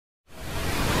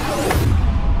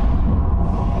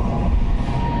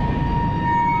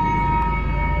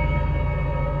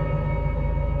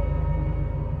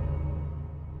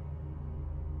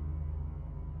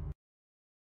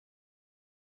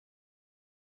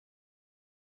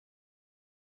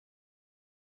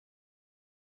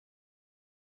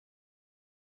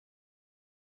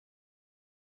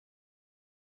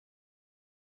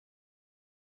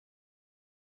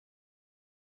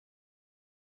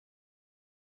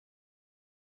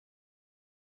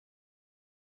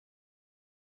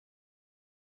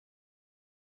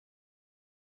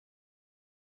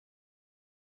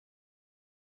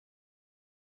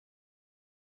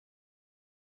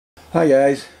Hi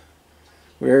guys,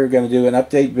 we're going to do an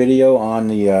update video on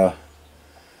the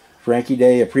Frankie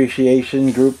Day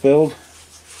Appreciation Group build,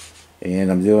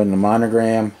 and I'm doing the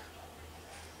monogram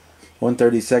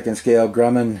 1/32 scale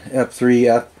Grumman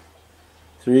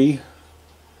F3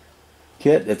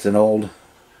 kit. It's an old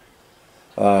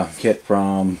kit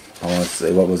from, I want to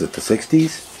say, what was it, the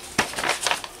 60s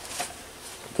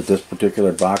that this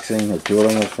particular boxing or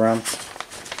tooling was from.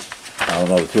 I don't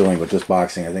know the tooling, but this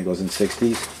boxing I think was in the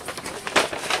 60s.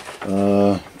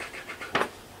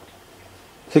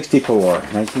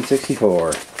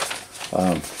 1964.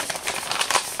 I'm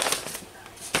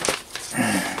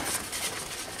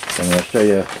going to show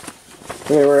you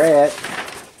where we're at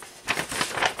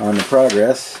on the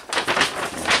progress.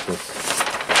 Just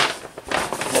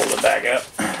hold it back up.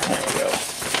 There we go.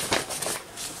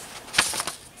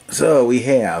 So we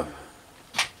have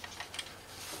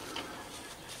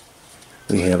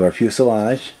our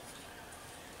fuselage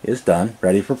is done,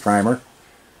 ready for primer.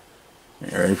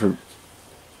 Ready for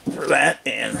that,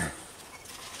 and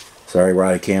sorry we're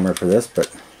out of camera for this,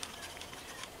 but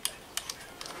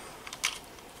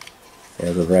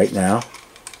as of right now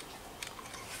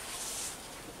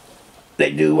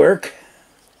they do work.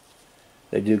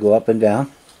 They do go up and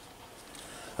down.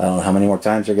 I don't know how many more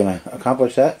times they're going to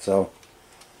accomplish that, so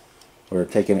we're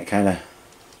taking it kind of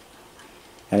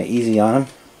easy on them.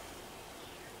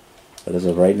 But as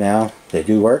of right now, they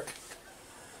do work.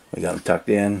 We got them tucked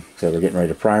in, so we're getting ready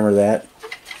to primer that.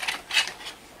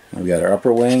 We got our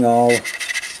upper wing all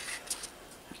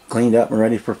cleaned up and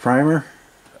ready for primer.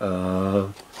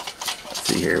 Let's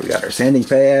see here, we got our sanding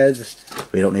pads.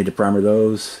 We don't need to primer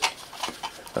those.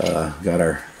 Got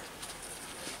our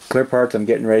clear parts I'm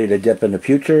getting ready to dip into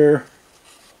Future.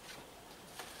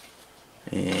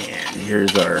 And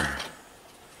here's our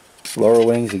lower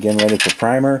wings, again ready for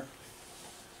primer.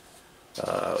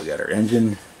 We got our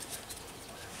engine.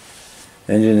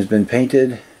 Engine has been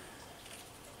painted,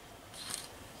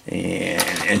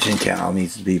 and engine cowl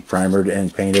needs to be primered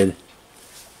and painted.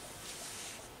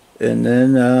 And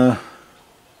then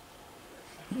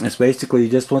it's basically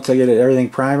just once I get everything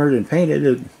primered and painted,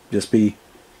 it'll just be,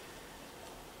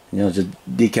 just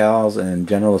decals and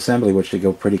general assembly, which should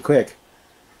go pretty quick.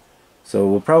 So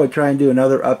we'll probably try and do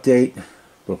another update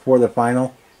before the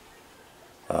final.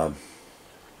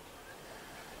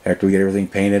 After we get everything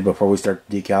painted, before we start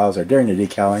decals or during the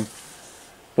decaling.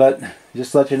 But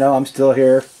just to let you know, I'm still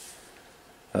here.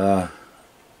 They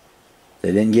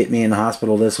didn't get me in the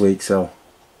hospital this week, so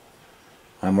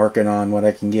I'm working on what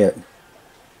I can get.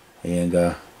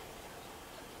 And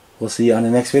we'll see you on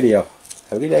the next video.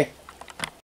 Have a good day.